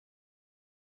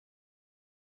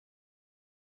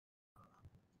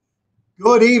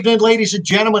Good evening, ladies and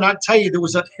gentlemen. I tell you, there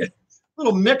was a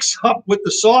little mix-up with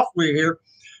the software here.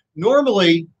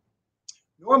 Normally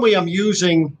I'm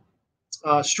using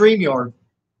StreamYard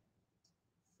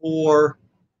for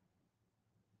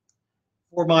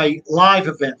my live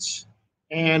events,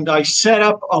 and I set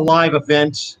up a live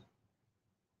event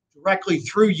directly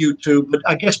through YouTube. But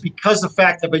I guess because of the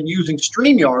fact I've been using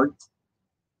StreamYard,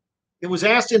 it was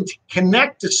asking to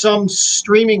connect to some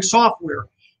streaming software,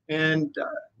 and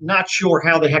not sure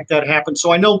how the heck that happened.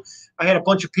 So I know I had a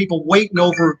bunch of people waiting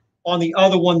over on the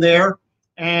other one there,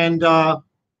 and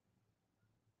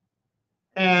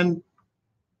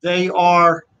they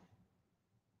are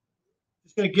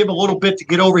just going to give a little bit to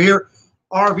get over here.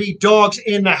 RV Dog's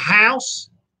in the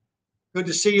house. Good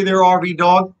to see you there, RV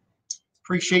Dog.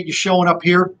 Appreciate you showing up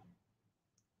here.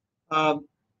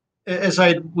 As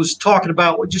I was talking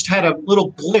about, we just had a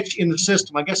little glitch in the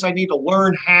system. I guess I need to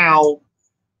learn how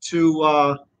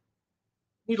to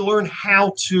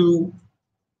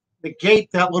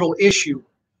negate that little issue,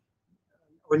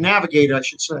 or navigate, I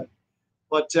should say.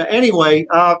 But anyway,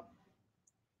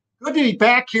 good to be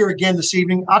back here again this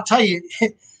evening. I'll tell you,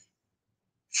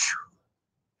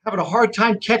 having a hard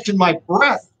time catching my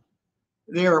breath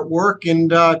there at work,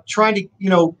 and trying to,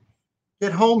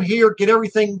 get home here, get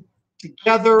everything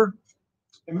together,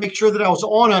 and make sure that I was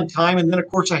on time. And then, of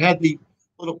course, I had the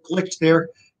little glitch there.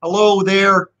 Hello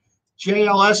there,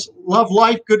 JLS. Love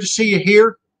life. Good to see you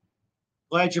here.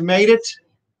 Glad you made it.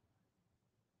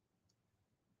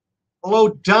 Hello,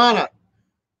 Donna.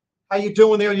 How you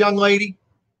doing there, young lady?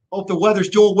 Hope the weather's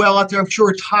doing well out there. I'm sure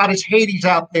it's hot as Hades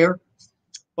out there,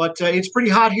 but it's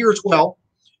pretty hot here as well.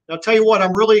 And I'll tell you what,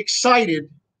 I'm really excited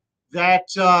that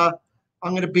I'm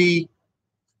going to be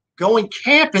going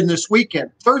camping this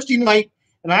weekend, Thursday night,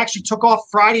 and I actually took off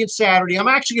Friday and Saturday. I'm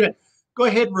actually going to go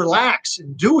ahead and relax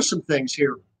and do some things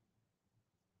here.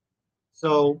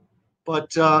 So,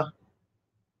 but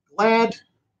glad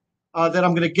that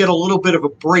I'm going to get a little bit of a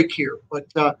break here. But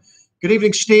good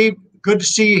evening, Steve. Good to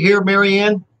see you here,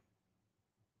 Marianne.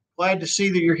 Glad to see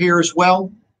that you're here as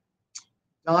well.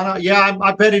 Donna, yeah,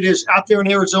 I bet it is. Out there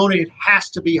in Arizona, it has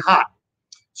to be hot.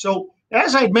 So,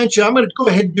 as I mentioned, I'm going to go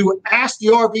ahead and do Ask the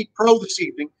RV Pro this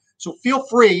evening. So feel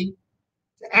free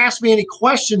to ask me any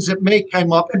questions that may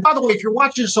come up. And by the way, if you're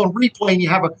watching this on replay and you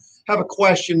have a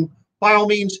question, by all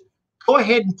means, go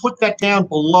ahead and put that down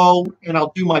below, and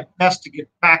I'll do my best to get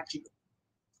back to you.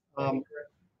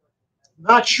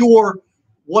 Not sure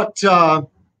what my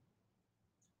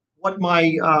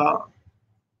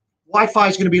Wi-Fi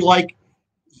is going to be like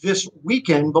this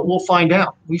weekend, but we'll find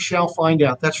out. We shall find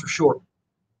out. That's for sure.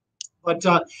 But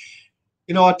I'll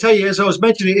tell you, as I was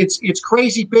mentioning, it's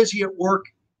crazy busy at work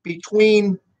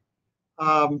between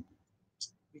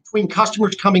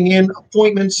customers coming in,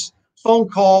 appointments, phone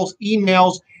calls,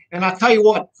 emails. And I'll tell you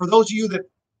what, for those of you that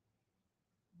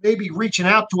may be reaching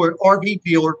out to an RV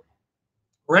dealer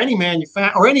or any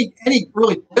manufacturer or any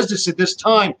really business at this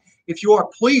time, if you are,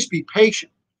 please be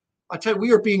patient. I tell you,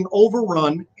 we are being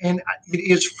overrun, and it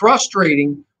is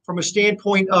frustrating from a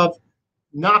standpoint of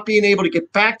not being able to get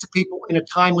back to people in a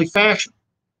timely fashion.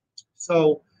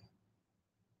 So,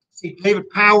 see, David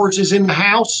Powers is in the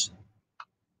house.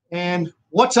 And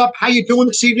what's up? How you doing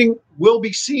this evening? We'll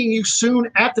be seeing you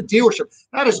soon at the dealership.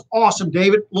 That is awesome,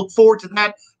 David. Look forward to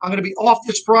that. I'm going to be off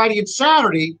this Friday and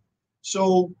Saturday,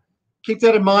 so keep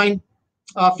that in mind.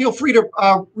 Feel free to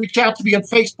reach out to me on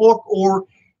Facebook, or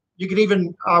you can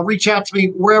even reach out to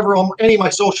me wherever on any of my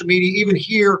social media, even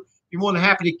here. Be more than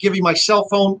happy to give you my cell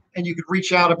phone, and you could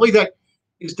reach out. I believe that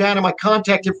is down in my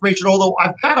contact information, although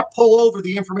I've had to pull over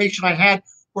the information I had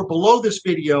for below this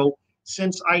video,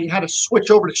 since I had to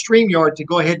switch over to StreamYard to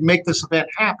go ahead and make this event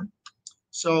happen.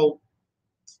 So,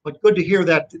 but good to hear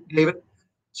that, David.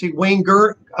 See, Wayne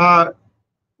Kern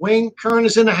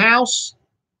is in the house.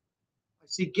 I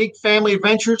see Geek Family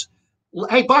Adventures.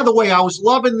 Hey, by the way, I was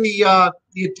loving the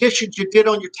additions you did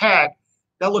on your tag.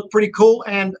 That looked pretty cool,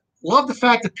 and love the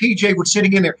fact that PJ was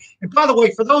sitting in there. And by the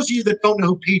way, for those of you that don't know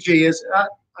who PJ is,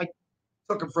 I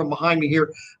took him from behind me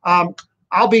here.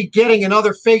 I'll be getting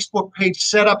another Facebook page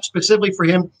set up specifically for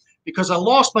him, because I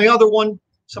lost my other one.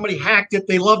 Somebody hacked it.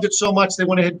 They loved it so much they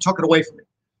went ahead and took it away from me.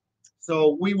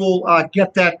 So we will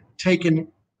get that taken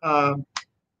care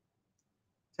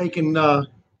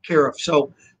of.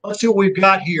 So let's see what we've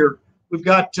got here. We've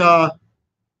got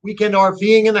weekend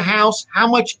RVing in the house. How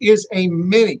much is a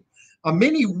mini? A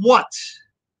mini what?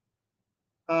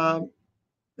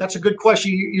 That's a good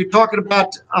question. You're talking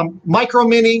about micro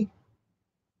mini,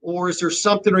 or is there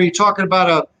something? Are you talking about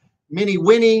a mini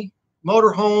Winnie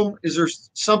motorhome? Is there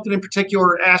something in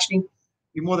particular asking?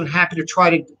 Be more than happy to try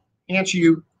to answer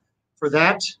you for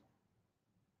that.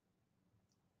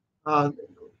 Uh,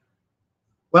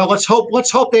 well, let's hope.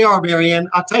 Let's hope they are, Marianne.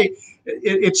 I'll tell you,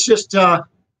 it's just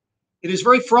it is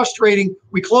very frustrating.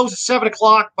 We close at 7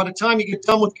 o'clock. By the time you get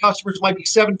done with customers, it might be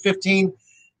 7:15.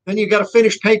 Then you got to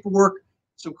finish paperwork,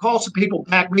 some call some people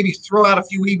back, maybe throw out a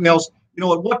few emails. You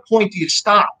know, at what point do you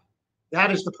stop?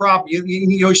 That is the problem.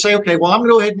 You say, okay, well, I'm going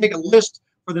to go ahead and make a list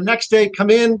for the next day. Come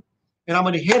in, and I'm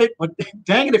going to hit it. But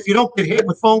dang it, if you don't get hit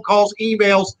with phone calls,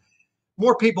 emails,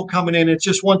 more people coming in, it's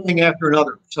just one thing after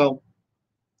another. So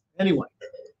anyway,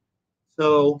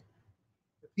 so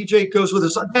PJ goes with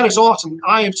us. That is awesome.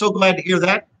 I am so glad to hear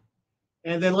that.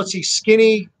 And then let's see,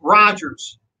 Skinny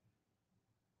Rogers.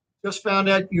 Just found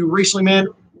out you recently, man,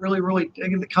 really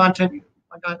digging the content.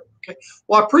 I got okay.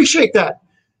 Well, I appreciate that.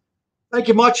 Thank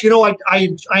you much. You know, I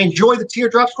enjoy the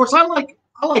teardrops. Of course, I like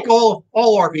all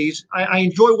RVs. I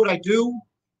enjoy what I do,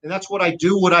 and that's what I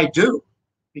do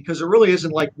because it really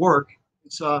isn't like work.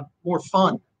 It's more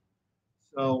fun.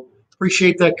 So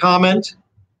appreciate that comment,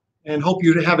 and hope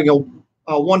you're having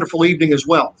a wonderful evening as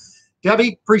well.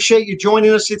 Debbie, appreciate you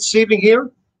joining us this evening here.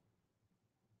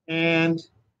 And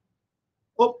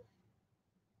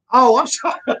oh, I'm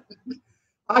sorry.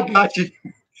 I got you.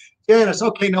 Janice,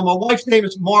 okay, now my wife's name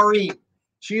is Maureen.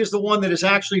 She is the one that is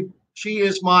actually, she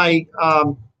is my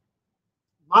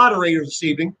moderator this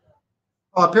evening.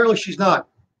 Oh, apparently she's not.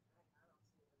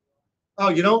 Oh,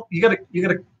 you know, you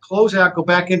gotta close out, go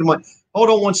back into my, hold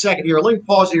on one second here. Let me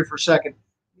pause here for a second.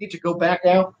 You need to go back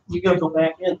out. You gotta go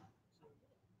back in.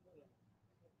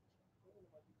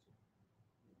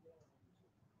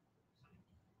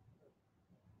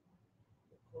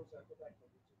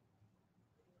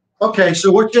 Okay,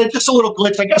 so we're just a little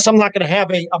glitch. I guess I'm not going to have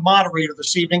a moderator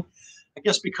this evening. I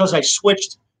guess because I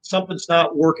switched, something's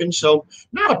not working. So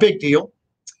not a big deal.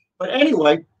 But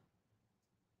anyway,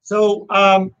 so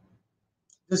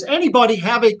does anybody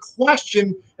have a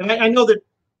question? And I know that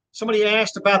somebody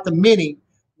asked about the Mini.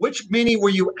 Which Mini were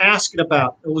you asking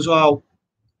about? It was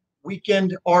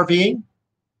weekend RVing. You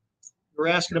were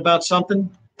asking about something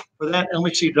for that. And let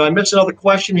me see. Did I miss another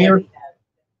question here?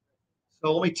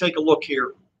 So let me take a look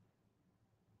here.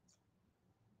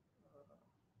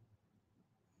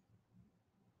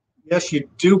 Yes, you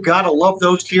do. Gotta love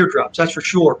those teardrops. That's for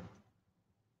sure.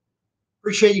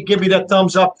 Appreciate you giving me that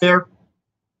thumbs up there.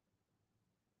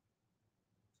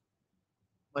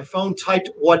 My phone typed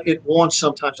what it wants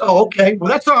sometimes. Oh, okay. Well,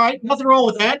 that's all right. Nothing wrong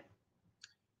with that.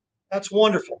 That's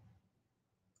wonderful.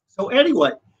 So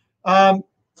anyway, you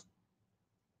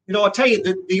know, I'll tell you,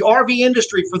 the RV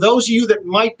industry, for those of you that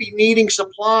might be needing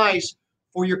supplies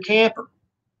for your camper,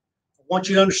 I want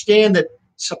you to understand that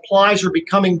supplies are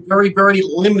becoming very, very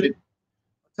limited.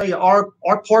 I'll tell you,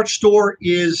 our parts store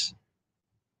is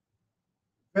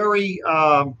very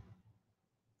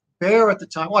bare at the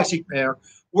time. Well, I say bare.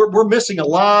 We're missing a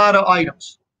lot of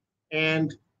items,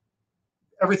 and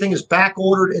everything is back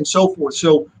ordered and so forth.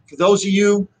 So for those of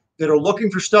you that are looking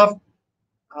for stuff,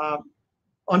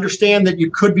 understand that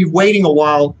you could be waiting a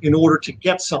while in order to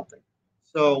get something.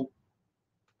 So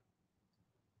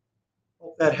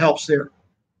hope that helps there.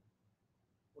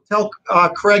 Tell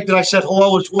Craig that I said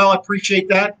hello as well. I appreciate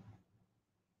that.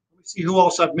 Let me see who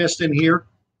else I've missed in here.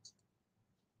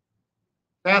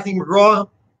 Kathy McGraw,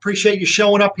 appreciate you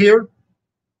showing up here.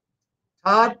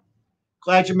 Todd,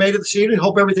 glad you made it this evening.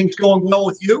 Hope everything's going well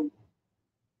with you.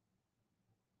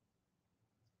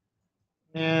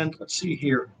 And let's see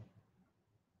here.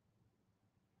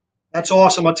 That's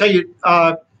awesome. I'll tell you,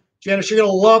 Janice, you're going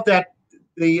to love that,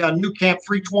 the new Camp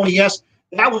 320S.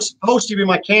 That was supposed to be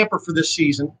my camper for this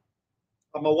season.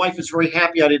 My wife is very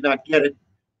happy I did not get it,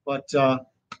 but that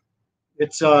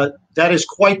is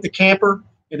quite the camper,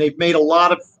 and they've made a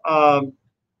lot of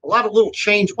little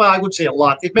change. Well, I would say a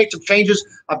lot. They've made some changes.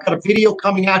 I've got a video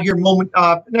coming out here within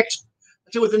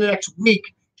the next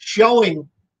week showing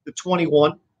the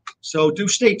 21. So do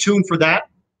stay tuned for that.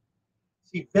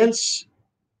 See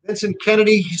Vincent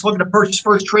Kennedy, he's looking to purchase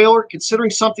first trailer, considering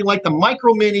something like the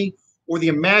Micro Mini or the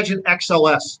Imagine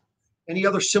XLS. Any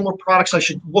other similar products I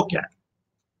should look at?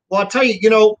 Well, I'll tell you, you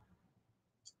know,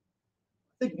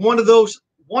 I think one of those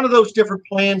different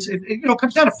plans, it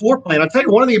comes down to floor plan. I'll tell you,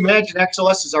 one of the Imagine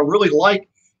XLSs I really like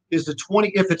is the 20,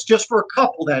 if it's just for a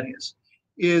couple, that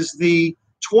is the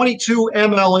 22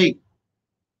 MLE,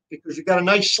 because you've got a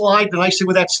nice slide. The nice thing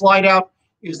with that slide out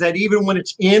is that even when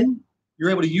it's in, you're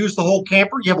able to use the whole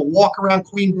camper. You have a walk-around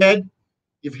queen bed.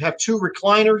 You have two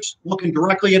recliners looking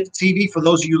directly at the TV for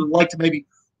those of you that like to maybe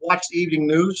watch the evening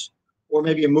news or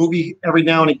maybe a movie every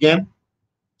now and again.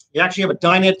 You actually have a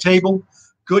dinette table,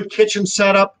 good kitchen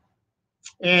setup,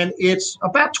 and it's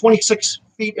about 26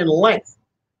 feet in length.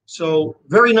 So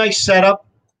very nice setup.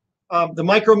 The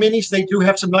micro minis, they do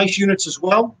have some nice units as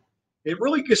well. It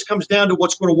really just comes down to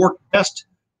what's going to work best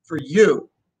for you.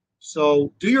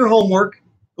 So do your homework,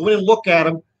 go in and look at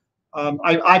them.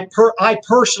 I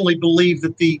personally believe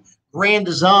that the Grand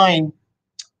Design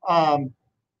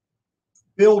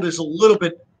build is a little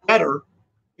bit better,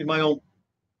 in my own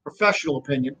professional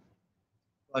opinion.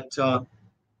 But let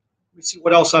me see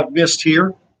what else I've missed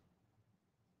here.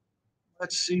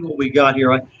 Let's see what we got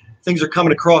here. Things are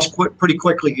coming across pretty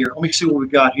quickly here. Let me see what we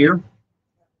got here.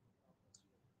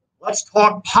 Let's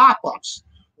talk pop-ups.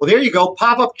 Well, there you go,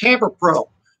 Pop-Up Camper Pro.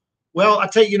 Well, I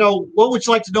tell you, what would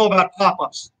you like to know about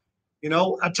pop-ups?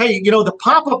 I tell you, the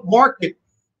pop-up market,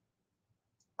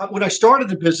 when I started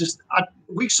the business,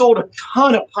 we sold a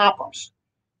ton of pop-ups.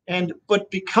 But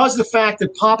because of the fact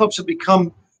that pop-ups have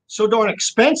become so darn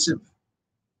expensive,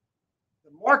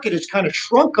 the market has kind of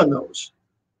shrunk on those.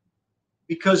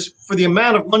 Because for the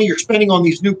amount of money you're spending on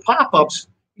these new pop-ups,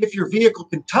 if your vehicle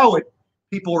can tow it,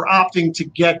 people are opting to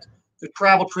get the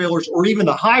travel trailers or even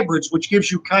the hybrids, which gives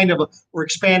you kind of or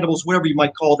expandables, whatever you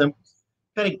might call them,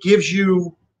 kind of gives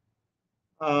you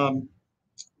a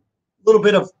little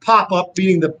bit of pop-up,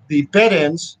 meaning the bed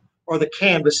ends or the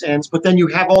canvas ends, but then you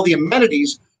have all the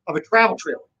amenities of a travel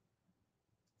trailer.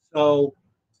 So,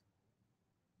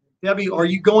 Debbie, are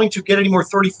you going to get any more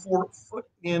 34-foot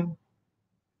in?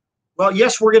 Well,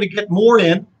 yes, we're going to get more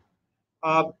in.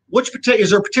 Is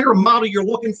there a particular model you're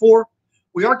looking for?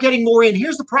 We are getting more in.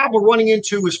 Here's the problem we're running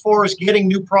into as far as getting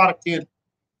new product in.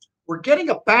 We're getting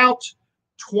about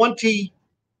 20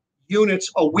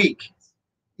 units a week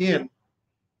in.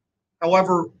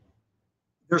 However,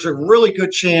 there's a really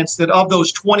good chance that of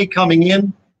those 20 coming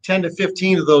in, 10 to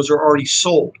 15 of those are already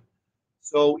sold.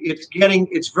 So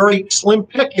it's very slim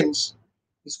pickings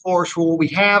as far as for what we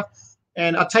have.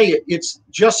 And I'll tell you, it's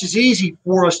just as easy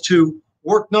for us to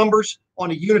work numbers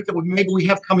on a unit that maybe we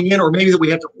have coming in or maybe that we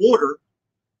have to order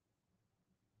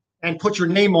and put your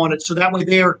name on it. So that way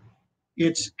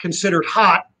it's considered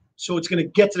hot. So it's going to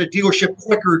get to the dealership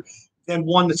quicker than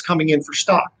one that's coming in for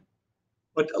stock.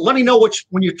 But let me know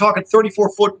when you're talking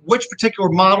 34-foot, which particular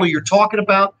model you're talking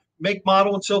about, make,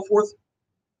 model, and so forth.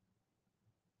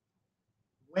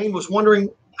 Wayne was wondering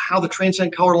how the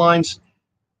Transcend color lines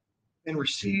been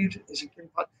received.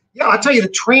 Yeah, I'll tell you, the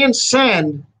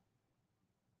Transcend,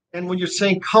 and when you're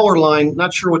saying color line,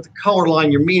 not sure what the color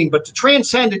line you're meaning, but the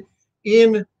Transcend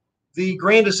in the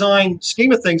Grand Design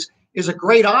scheme of things is a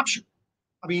great option.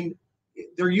 I mean,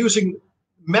 they're using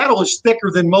metal is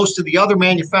thicker than most of the other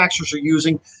manufacturers are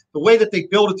using. The way that they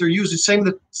build it, they're using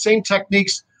the same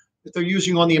techniques that they're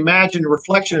using on the Imagine,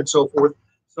 reflection, and so forth.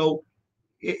 So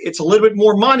it's a little bit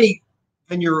more money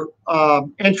than your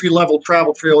entry-level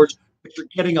travel trailers, but you're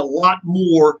getting a lot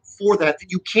more for that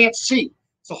you can't see.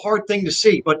 It's a hard thing to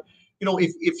see. But,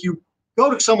 if you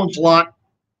go to someone's lot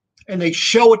and they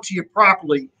show it to you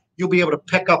properly, you'll be able to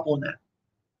pick up on that.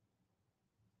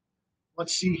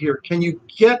 Let's see here. Can you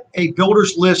get a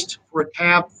builder's list for a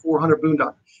Tab 400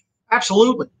 Boondock?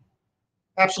 Absolutely.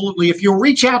 Absolutely. If you'll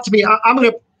reach out to me, I'm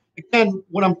going to, again,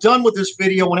 when I'm done with this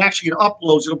video and actually it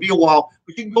uploads, it'll be a while,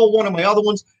 but you can go to one of my other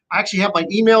ones. I actually have my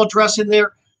email address in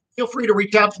there. Feel free to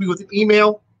reach out to me with an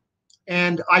email,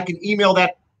 and I can email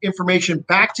that information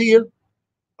back to you.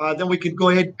 Then we can go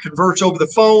ahead and converse over the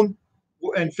phone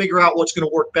and figure out what's going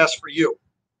to work best for you.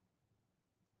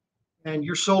 And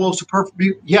your Solo's a perfect,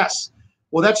 yes.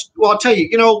 Well, I'll tell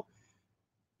you,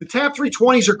 the Tab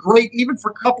 320s are great even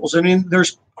for couples. I mean,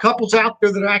 there's couples out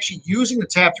there that are actually using the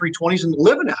Tab 320s and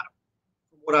living at them,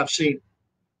 from what I've seen.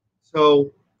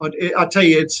 So, but I'll tell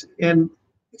you, it's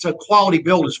a quality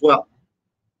build as well.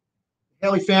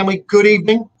 Haley family, good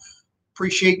evening.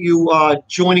 Appreciate you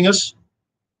joining us.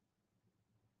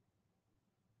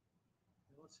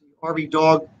 Let's see, RV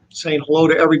Dog saying hello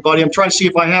to everybody. I'm trying to see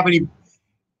if I have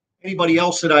anybody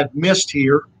else that I've missed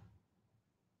here.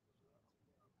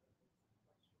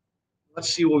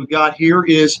 Let's see what we've got here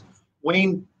is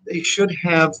Wayne. They should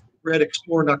have read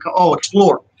Explorer.com. Oh,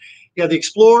 Explorer. Yeah, the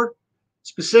Explorer,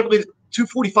 specifically the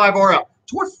 245 RL.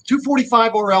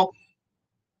 245 RL,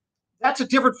 that's a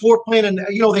different floor plan. And,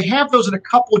 they have those in a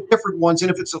couple of different ones.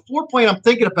 And if it's a floor plan I'm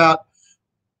thinking about,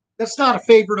 that's not a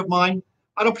favorite of mine.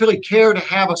 I don't really care to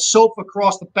have a sofa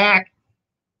across the back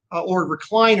or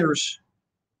recliners,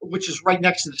 which is right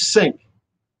next to the sink.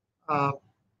 To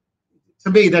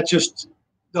me, that just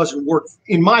doesn't work,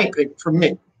 in my opinion, for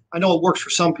me. I know it works for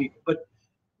some people, but,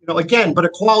 again, but a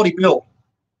quality build.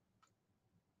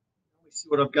 Let me see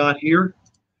what I've got here.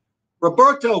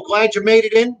 Roberto, glad you made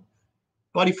it in.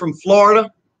 Buddy from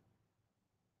Florida.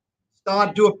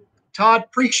 Todd,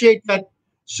 appreciate that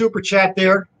super chat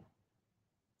there.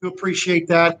 Do appreciate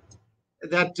that.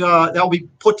 that will be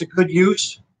put to good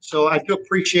use. So I do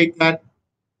appreciate that.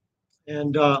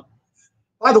 And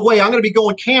by the way, I'm going to be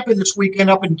going camping this weekend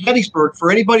up in Gettysburg.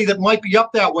 For anybody that might be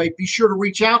up that way, be sure to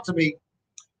reach out to me.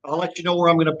 I'll let you know where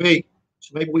I'm going to be.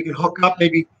 So maybe we can hook up,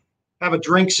 maybe have a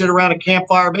drink, sit around a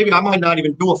campfire. Maybe I might not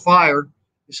even do a fire,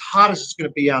 as hot as it's going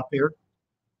to be out there.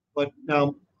 But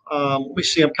now, let me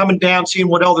see. I'm coming down, seeing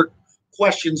what other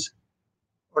questions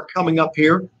are coming up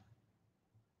here.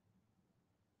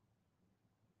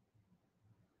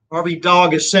 RV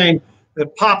Dog is saying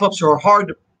that pop-ups are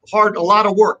hard, a lot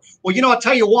of work. Well, you know, I'll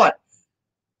tell you what.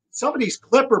 Some of these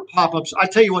clipper pop-ups, I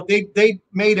tell you what, they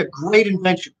made a great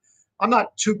invention. I'm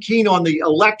not too keen on the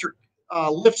electric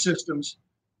lift systems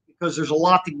because there's a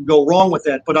lot that can go wrong with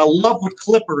that. But I love what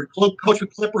Coachman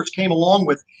Clippers came along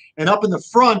with. And up in the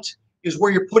front is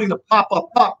where you're putting the pop-up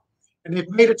up. And they've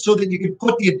made it so that you can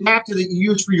put the adapter that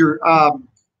you use for your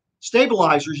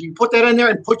stabilizers. You can put that in there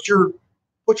and put your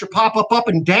pop-up up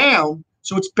and down.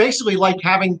 So it's basically like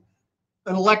having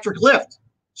an electric lift.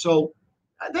 So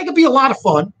they could be a lot of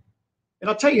fun. And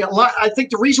I'll tell you, I think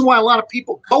the reason why a lot of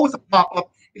people go with a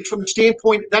pop-up is from the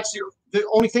standpoint that's the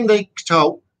only thing they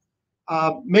tow.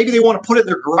 Maybe they want to put it in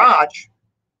their garage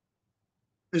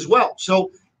as well.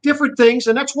 So different things,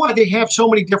 and that's why they have so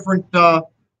many different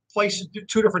places do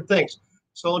two different things.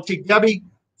 So let's see, Debbie,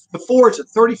 the Forza,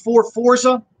 34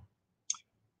 Forza.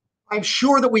 I'm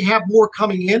sure that we have more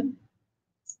coming in.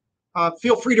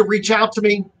 Feel free to reach out to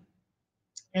me.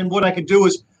 And what I can do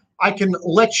is I can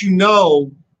let you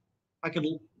know, I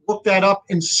can look that up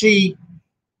and see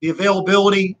the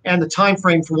availability and the time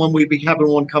frame for when we'd be having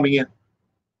one coming in.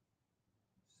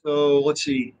 So let's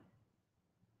see.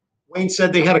 Wayne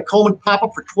said they had a Coleman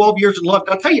pop-up for 12 years and loved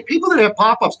it. I'll tell you, people that have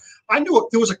pop-ups, I knew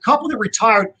there was a couple that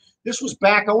retired. This was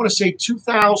back, I want to say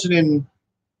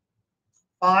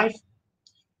 2005.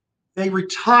 They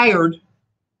retired,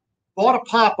 bought a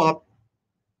pop-up,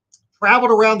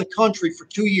 traveled around the country for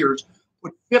 2 years,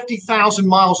 put 50,000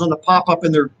 miles on the pop-up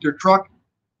in their truck,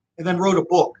 and then wrote a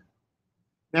book.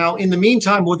 Now, in the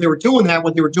meantime, what they were doing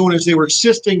is they were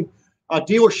assisting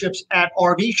dealerships at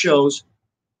RV shows,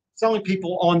 selling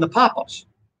people on the pop-ups.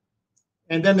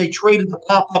 And then they traded the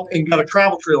pop-up and got a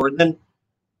travel trailer. And then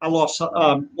I lost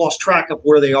track of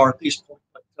where they are at this point.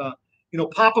 But, you know,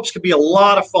 pop-ups can be a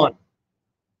lot of fun.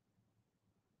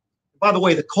 By the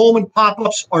way, the Coleman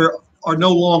pop-ups are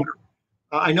no longer.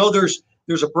 I know there's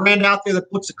a brand out there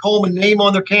that puts the Coleman name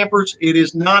on their campers. It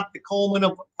is not the Coleman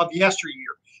of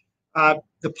yesteryear.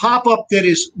 The pop-up that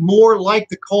is more like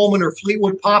the Coleman or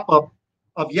Fleetwood pop-up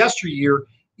of yesteryear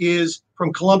is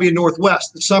from Columbia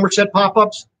Northwest. The Somerset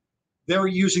pop-ups, they're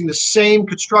using the same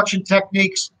construction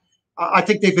techniques. I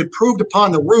think they've improved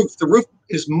upon the roof. The roof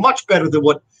is much better than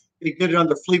what they did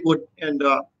under Fleetwood and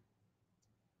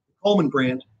Coleman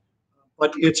brand.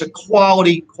 But it's a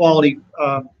quality. So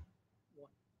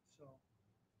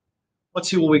let's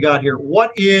see what we got here.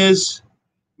 What is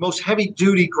most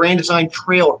heavy-duty Grand Design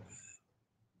trailer?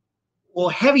 Well,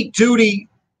 heavy-duty,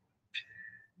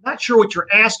 not sure what you're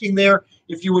asking there.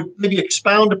 If you would maybe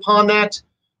expound upon that,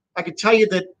 I could tell you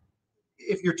that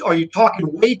are you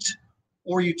talking weight,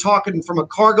 or are you talking from a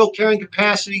cargo carrying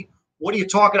capacity? What are you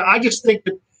talking? I just think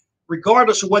that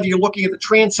regardless of whether you're looking at the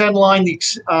Transcend line,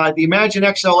 the Imagine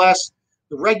XLS,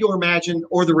 the regular Imagine,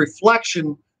 or the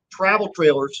Reflection travel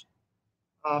trailers,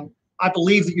 I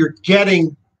believe that you're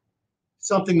getting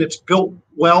something that's built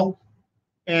well,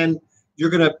 and you're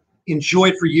going to enjoy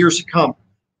it for years to come.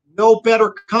 No better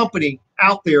company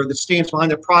out there that stands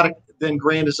behind their product than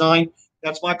Grand Design.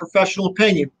 That's my professional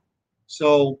opinion.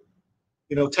 So,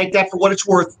 you know, take that for what it's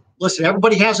worth. Listen,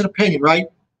 everybody has an opinion, right?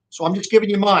 So I'm just giving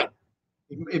you mine.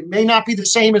 It may not be the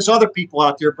same as other people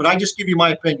out there, but I just give you my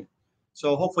opinion.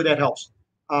 So hopefully that helps.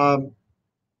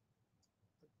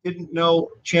 Didn't know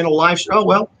channel live. Oh,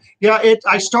 well, yeah,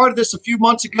 I started this a few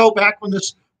months ago, back when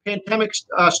this pandemic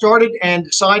started, and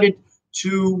decided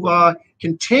to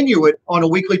continue it on a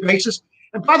weekly basis.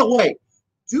 And by the way,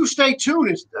 do stay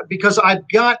tuned, because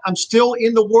I'm still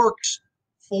in the works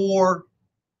for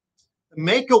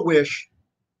Make-A-Wish.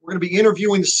 We're going to be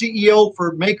interviewing the CEO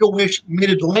for Make-A-Wish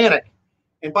Mid-Atlantic.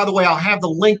 And by the way, I'll have the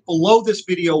link below this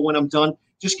video when I'm done.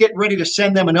 Just getting ready to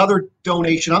send them another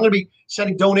donation. I'm going to be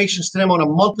sending donations to them on a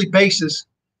monthly basis.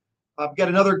 I've got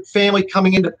another family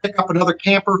coming in to pick up another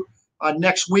camper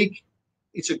next week.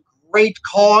 It's a great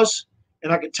cause,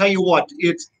 and I can tell you what,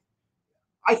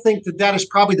 I think that is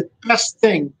probably the best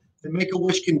thing that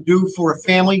Make-A-Wish can do for a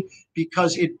family,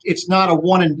 because it's not a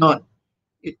one and done.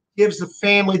 It gives the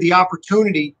family the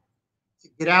opportunity to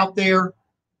get out there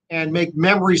and make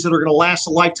memories that are going to last a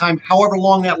lifetime, however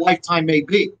long that lifetime may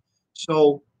be.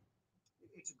 So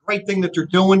it's a great thing that they're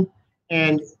doing,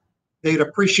 and they'd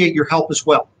appreciate your help as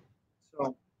well.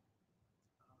 So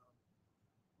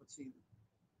let's see.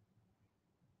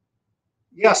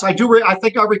 Yes, I do. I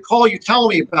think I recall you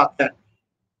telling me about that.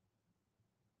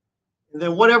 And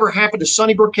then whatever happened to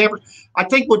Sunnybrook campers? I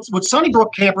think with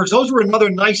Sunnybrook campers, those were another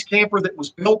nice camper that was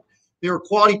built. They were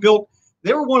quality built.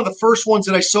 They were one of the first ones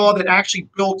that I saw that actually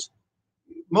built.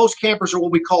 Most campers are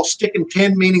what we call stick and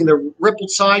tin, meaning they're rippled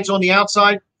sides on the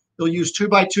outside. They'll use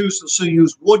 2x2s, so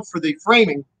use wood for the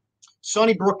framing.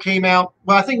 Sunnybrook came out.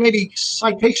 Well, I think maybe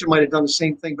Citation might have done the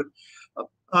same thing,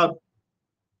 but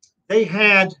they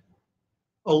had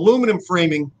aluminum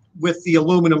framing with the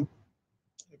aluminum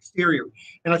exterior.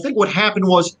 And I think what happened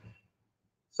was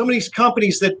some of these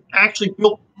companies that actually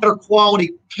built better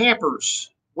quality campers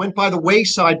went by the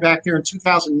wayside back there in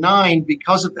 2009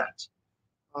 because of that.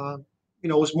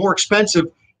 It was more expensive,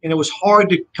 and it was hard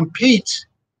to compete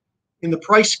in the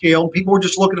price scale. People were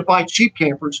just looking to buy cheap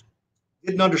campers,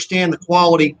 didn't understand the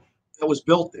quality that was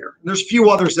built there. And there's a few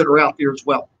others that are out there as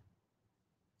well.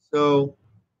 So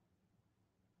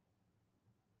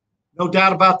no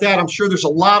doubt about that. I'm sure there's a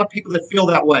lot of people that feel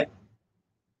that way.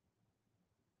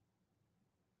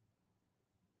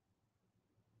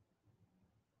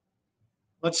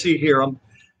 Let's see here. I'm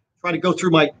trying to go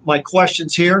through my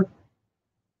questions here.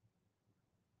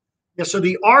 Yeah, so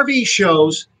the RV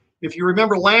shows, if you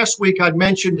remember last week, I'd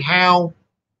mentioned how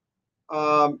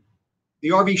the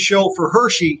RV show for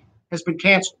Hershey has been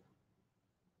canceled.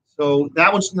 So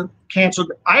that one's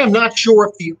canceled. I am not sure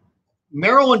if the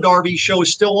Maryland RV show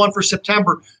is still on for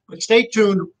September, but stay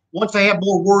tuned. Once I have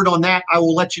more word on that, I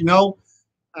will let you know.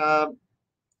 And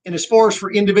as far as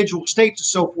for individual states and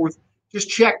so forth, just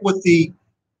check with the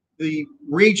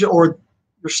region or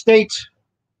your state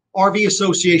RV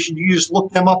association. You just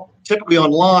look them up typically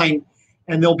online,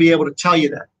 and they'll be able to tell you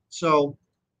that. So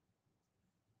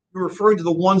you're referring to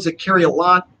the ones that carry a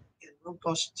lot in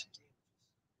robust.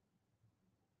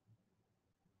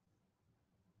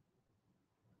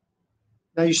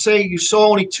 Now you say you saw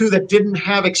only 2 that didn't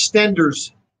have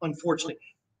extenders, unfortunately.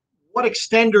 What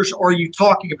extenders are you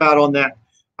talking about on that?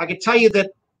 I can tell you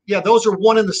that, yeah, those are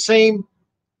one and the same,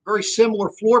 very similar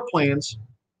floor plans.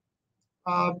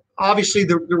 Obviously,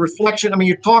 the reflection, I mean,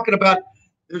 you're talking about,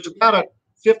 there's about a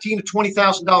 $15,000 to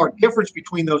 $20,000 difference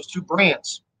between those 2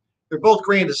 brands. They're both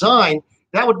Grand Design.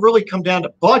 That would really come down to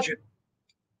budget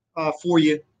for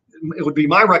you. It would be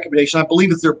my recommendation. I believe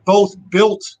that they're both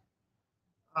built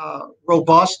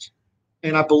robust,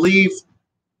 and I believe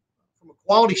from a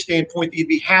quality standpoint, you'd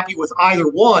be happy with either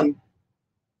one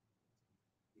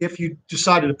if you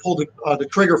decided to pull the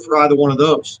trigger for either one of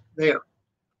those there.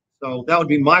 So that would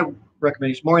be my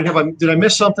recommendation. Maureen, did I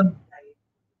miss something?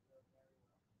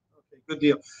 Okay, good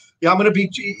deal. Yeah, I'm going to be,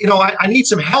 I need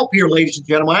some help here, ladies and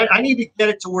gentlemen. I need to get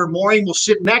it to where Maureen will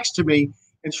sit next to me,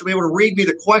 and she'll be able to read me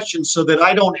the questions so that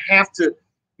I don't have to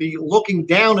be looking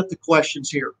down at the questions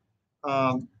here.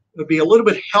 It'll be a little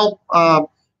bit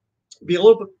be a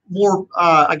little bit more,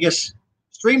 I guess,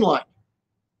 streamlined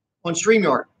on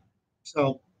StreamYard.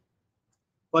 So,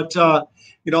 but,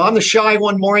 I'm the shy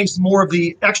one. Maureen's more of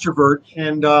the extrovert.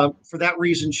 And for that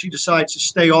reason, she decides to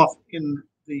stay off in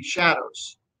the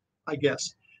shadows, I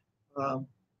guess. No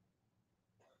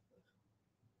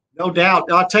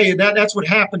doubt. I'll tell you, that's what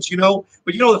happens, But,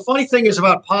 the funny thing is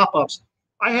about pop-ups.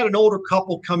 I had an older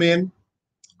couple come in.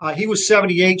 He was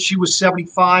 78, she was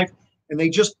 75, and they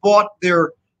just bought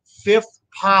their 5th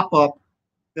pop-up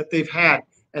that they've had,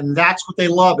 and that's what they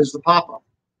love is the pop-up.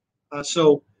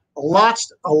 So a lot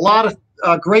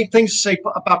of great things to say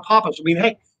about pop-ups. I mean,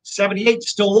 hey, 78,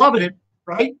 still loving it,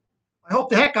 right? I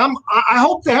hope the heck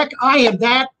I am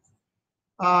that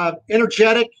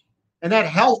energetic and that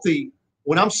healthy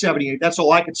when I'm 78. That's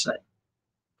all I can say.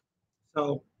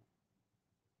 So.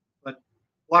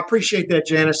 Well, I appreciate that,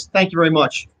 Janice. Thank you very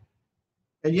much.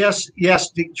 And yes,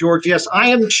 George, yes, I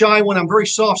am the shy one. I'm very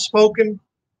soft-spoken,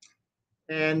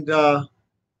 and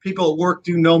people at work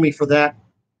do know me for that,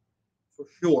 for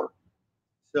sure.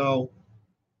 So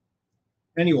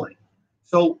anyway,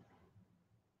 so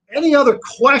any other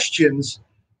questions?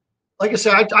 Like I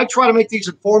said, I try to make these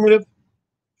informative,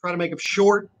 try to make them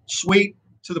short, sweet,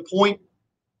 to the point,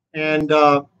 and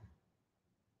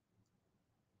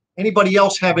anybody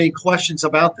else have any questions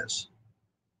about this?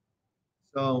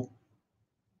 So,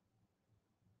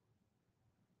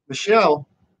 Michelle,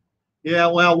 yeah,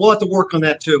 well, we'll have to work on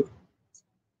that too.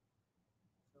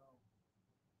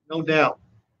 No doubt.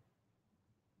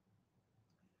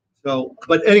 So,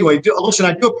 but anyway, listen,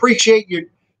 I do appreciate you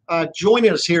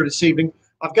joining us here this evening.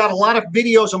 I've got a lot of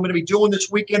videos I'm going to be doing this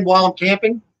weekend while I'm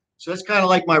camping. So that's kind of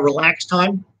like my relaxed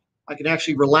time. I can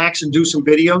actually relax and do some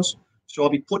videos. So I'll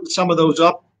be putting some of those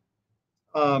up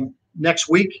next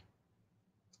week,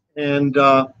 and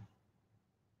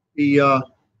be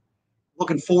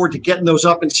looking forward to getting those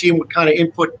up and seeing what kind of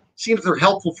input, seeing if they're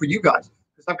helpful for you guys.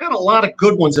 Because I've got a lot of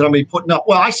good ones that I'm going to be putting up.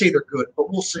 Well, I say they're good, but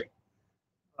we'll see.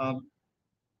 Let's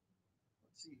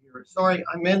see here. Sorry,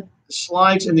 I meant the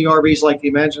slides in the RVs like the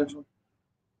imagination.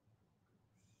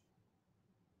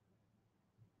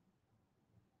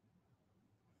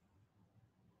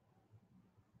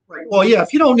 Right. Well, yeah.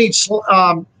 If you don't need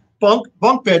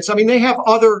bunk beds, I mean, they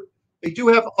do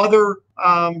have other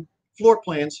floor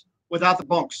plans without the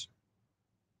bunks.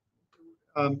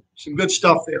 Some good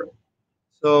stuff there.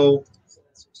 So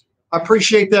I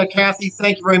appreciate that, Kathy.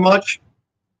 Thank you very much.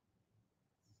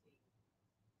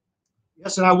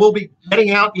 Yes, and I will be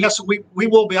getting out. Yes, we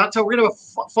will be. I'll tell you, we're going to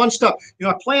have fun stuff. You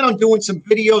know, I plan on doing some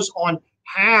videos on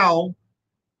how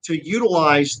to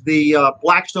utilize the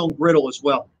Blackstone griddle as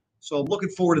well. So I'm looking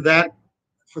forward to that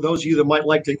for those of you that might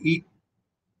like to eat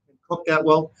and cook that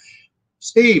well.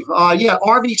 Steve, yeah,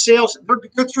 RV sales,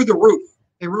 they're through the roof.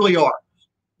 They really are.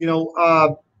 You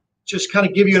know, just kind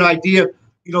of give you an idea,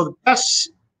 you know, the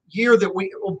best year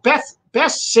that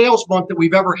best sales month that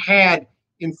we've ever had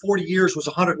in 40 years was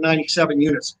 197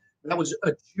 units. And that was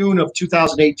June of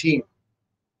 2018.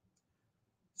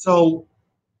 So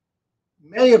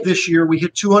May of this year, we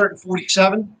hit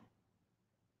 247.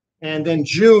 And then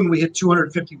June, we hit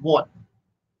 251.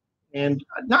 And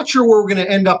I'm not sure where we're going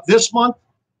to end up this month.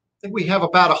 I think we have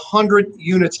about 100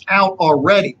 units out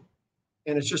already.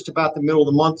 And it's just about the middle of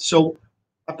the month. So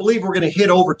I believe we're going to hit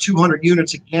over 200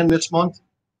 units again this month.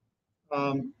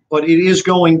 But it is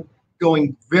going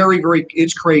very, very,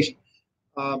 it's crazy.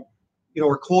 You know,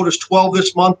 our quota's 12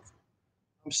 this month.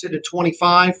 I'm sitting at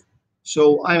 25.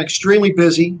 So I'm extremely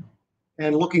busy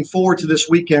and looking forward to this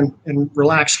weekend and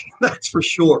relaxing, that's for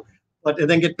sure. And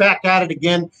then get back at it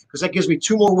again, because that gives me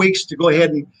 2 more weeks to go ahead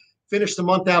and finish the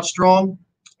month out strong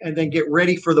and then get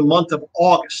ready for the month of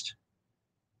August.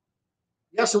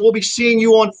 Yes, and we'll be seeing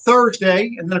you on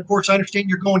Thursday. And then, of course, I understand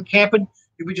you're going camping.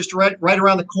 You'll be just right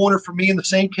around the corner from me in the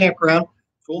same campground.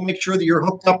 So we'll make sure that you're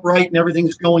hooked up right and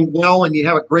everything's going well and you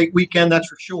have a great weekend, that's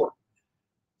for sure.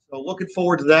 So looking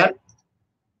forward to that.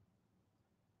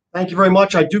 Thank you very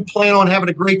much. I do plan on having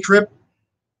a great trip.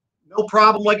 No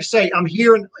problem. Like I say, I'm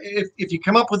here. And if you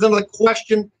come up with another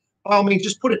question, by all means,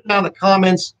 just put it down in the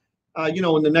comments, you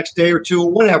know, in the next day or two or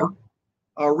whatever.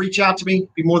 Reach out to me.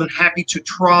 Be more than happy to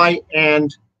try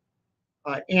and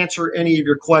answer any of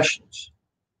your questions.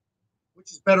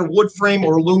 Which is better, wood frame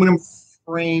or aluminum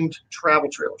framed travel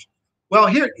trailers? Well,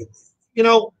 here, you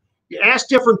know, you ask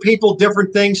different people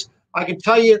different things. I can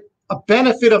tell you a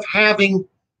benefit of having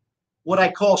what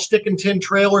I call stick and tin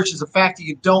trailers is the fact that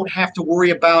you don't have to worry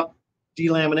about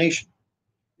delamination.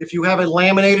 If you have a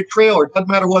laminated trailer, it doesn't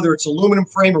matter whether it's aluminum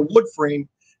frame or wood frame,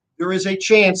 there is a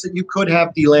chance that you could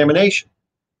have delamination.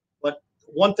 But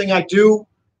one thing I do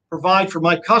provide for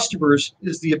my customers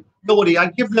is the ability, I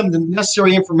give them the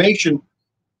necessary information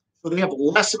so they have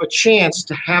less of a chance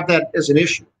to have that as an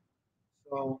issue.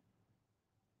 So,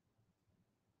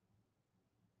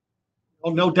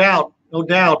 oh, no doubt.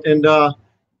 And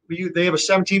they have a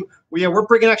 17. We're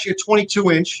bringing actually a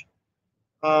 22-inch,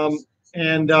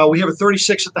 and we have a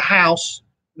 36 at the house.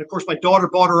 And of course, my daughter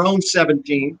bought her own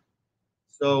 17.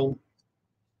 So,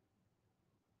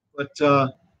 but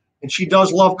and she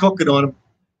does love cooking on them.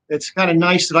 It's kind of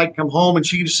nice that I can come home and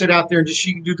she can just sit out there and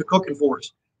she can do the cooking for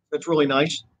us. That's really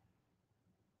nice.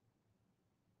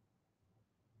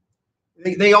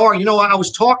 They are. You know, I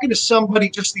was talking to somebody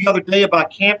just the other day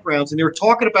about campgrounds, and they were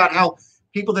talking about how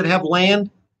people that have land,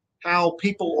 how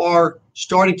people are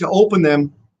starting to open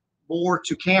them more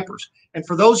to campers. And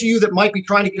for those of you that might be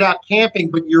trying to get out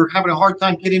camping, but you're having a hard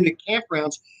time getting into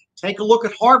campgrounds, take a look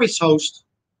at Harvest Host.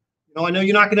 You know, I know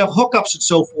you're not going to have hookups and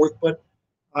so forth, but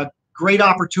a great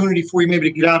opportunity for you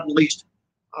maybe to get out and at least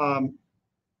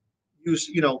use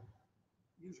your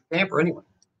camper anyway.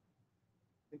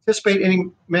 Anticipate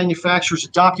any manufacturers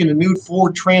adopting a new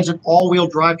Ford Transit all-wheel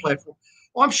drive platform?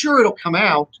 Well, I'm sure it'll come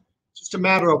out. It's just a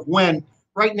matter of when.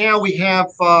 Right now, we have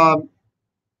the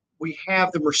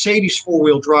Mercedes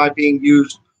four-wheel drive being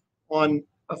used on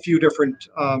a few different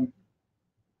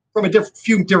from a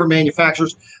few different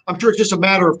manufacturers. I'm sure it's just a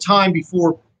matter of time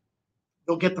before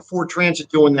they'll get the Ford Transit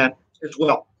doing that as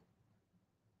well.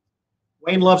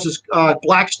 Wayne loves his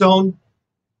Blackstone,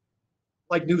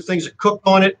 like new things that cook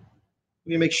on it.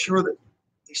 We make sure that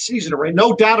they season it right.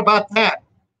 No doubt about that.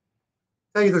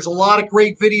 I tell you, there's a lot of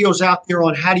great videos out there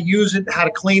on how to use it, how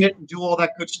to clean it, and do all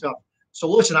that good stuff. So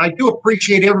listen, I do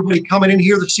appreciate everybody coming in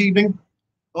here this evening.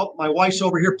 Oh, my wife's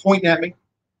over here pointing at me.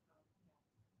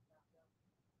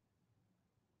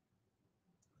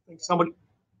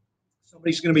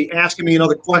 Somebody's going to be asking me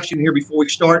another question here before we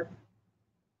start.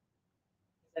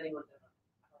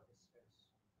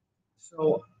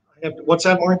 So I have what's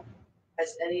that, Maureen?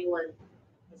 Has anyone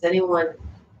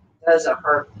does a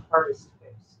harvest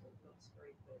fix? It looks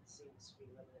great, but it seems to be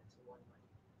limited to one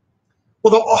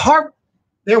month. Well,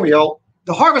 there we go.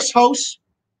 The harvest hosts,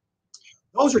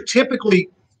 those are typically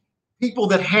people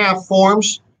that have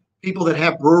farms, people that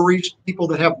have breweries, people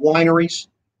that have wineries,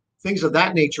 things of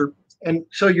that nature. And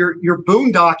so you're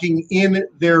boondocking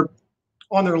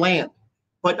on their land.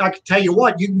 But I can tell you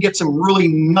what, you can get some really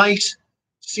nice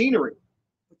scenery.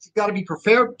 But you've got to be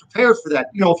prepared for that.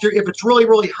 You know, if it's really,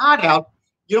 really hot out,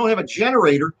 you don't have a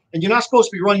generator, and you're not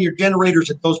supposed to be running your generators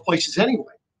at those places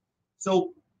anyway.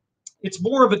 So it's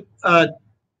more of a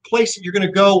place that you're going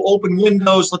to go, open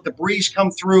windows, let the breeze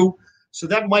come through. So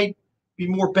that might be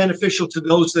more beneficial to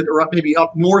those that are maybe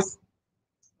up north,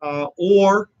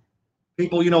 or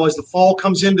people, you know, as the fall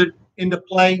comes into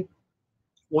play,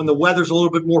 when the weather's a little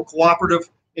bit more cooperative,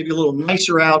 maybe a little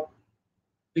nicer out,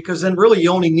 because then really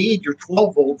you only need your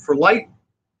 12 volt for lighting.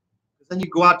 Then you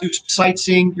go out, do some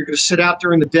sightseeing. You're going to sit out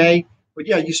during the day, but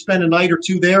yeah, you spend a night or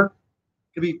two there.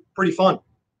 It could be pretty fun.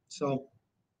 So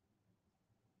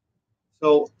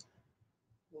well,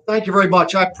 thank you very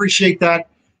much. I appreciate that.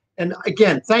 And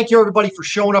again, thank you everybody for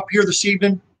showing up here this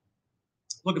evening.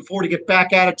 Looking forward to get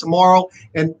back at it tomorrow.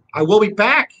 And I will be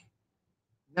back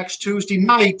next Tuesday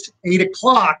night, 8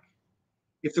 o'clock.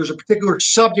 If there's a particular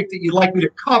subject that you'd like me to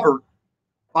cover,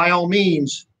 by all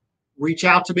means, reach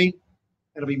out to me.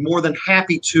 And I'll be more than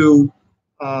happy to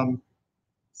go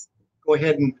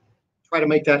ahead and try to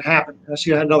make that happen. I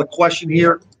see I had another question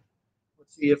here.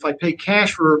 Let's see, if I pay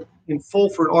cash in full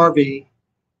for an RV,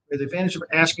 the advantage of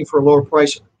asking for a lower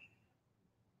price.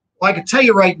 Well, I can tell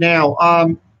you right now,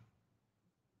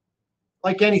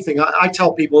 like anything, I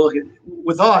tell people,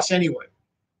 with us anyway,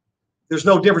 there's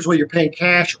no difference whether you're paying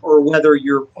cash or whether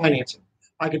you're financing.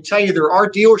 I can tell you there are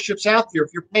dealerships out there,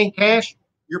 if you're paying cash,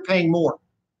 you're paying more.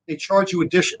 They charge you an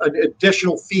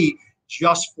additional fee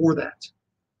just for that.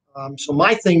 So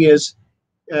my thing is,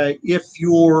 if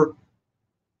you're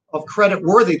of credit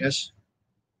worthiness,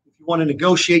 if you want to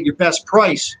negotiate your best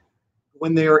price, go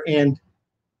in there and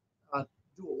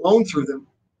do a loan through them,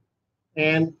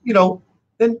 and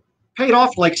then pay it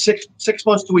off like six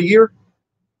months to a year.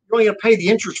 You're only going to pay the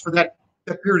interest for that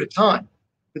period of time,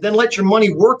 but then let your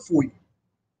money work for you.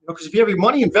 Because if you have your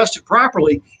money invested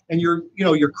properly and your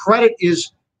credit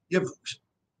is, you have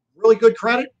really good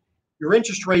credit, your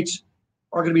interest rates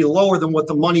are going to be lower than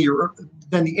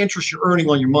than the interest you're earning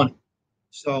on your money.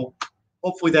 So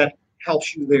hopefully that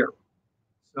helps you there.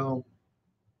 So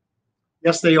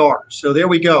yes, they are. So there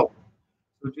we go.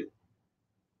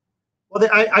 Well,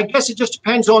 I guess it just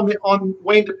depends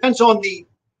Wayne, depends on the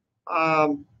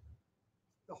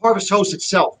harvest host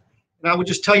itself. And I would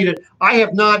just tell you that I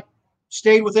have not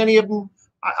stayed with any of them.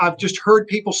 I've just heard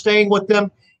people staying with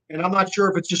them, and I'm not sure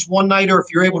if it's just one night or if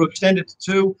you're able to extend it to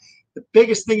two. The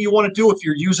biggest thing you want to do if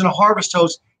you're using a harvest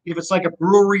host, if it's like a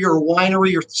brewery or a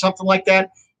winery or something like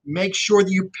that, make sure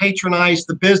that you patronize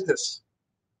the business.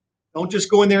 Don't just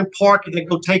go in there and park and then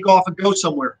go take off and go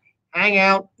somewhere. Hang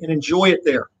out and enjoy it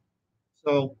there.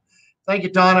 So thank you,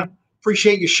 Donna.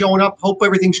 Appreciate you showing up. Hope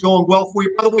everything's going well for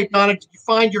you. By the way, Donna, did you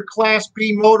find your Class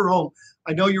B motorhome?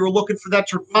 I know you were looking for that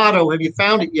Travado. Have you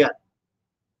found it yet?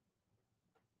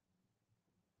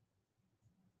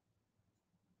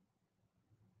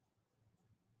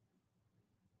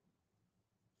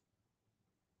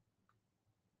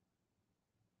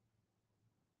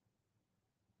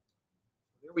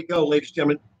 There we go, ladies and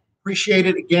gentlemen. Appreciate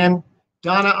it again.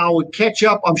 Donna, I will catch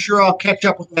up. I'm sure I'll catch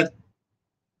up with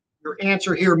your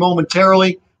answer here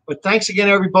momentarily. But thanks again,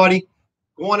 everybody.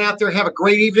 Go on out there. Have a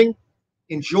great evening.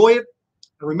 Enjoy it.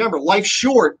 And remember, life's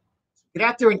short. Get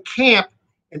out there and camp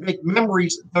and make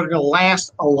memories that are going to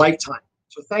last a lifetime.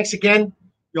 So thanks again.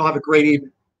 You'll have a great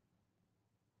evening.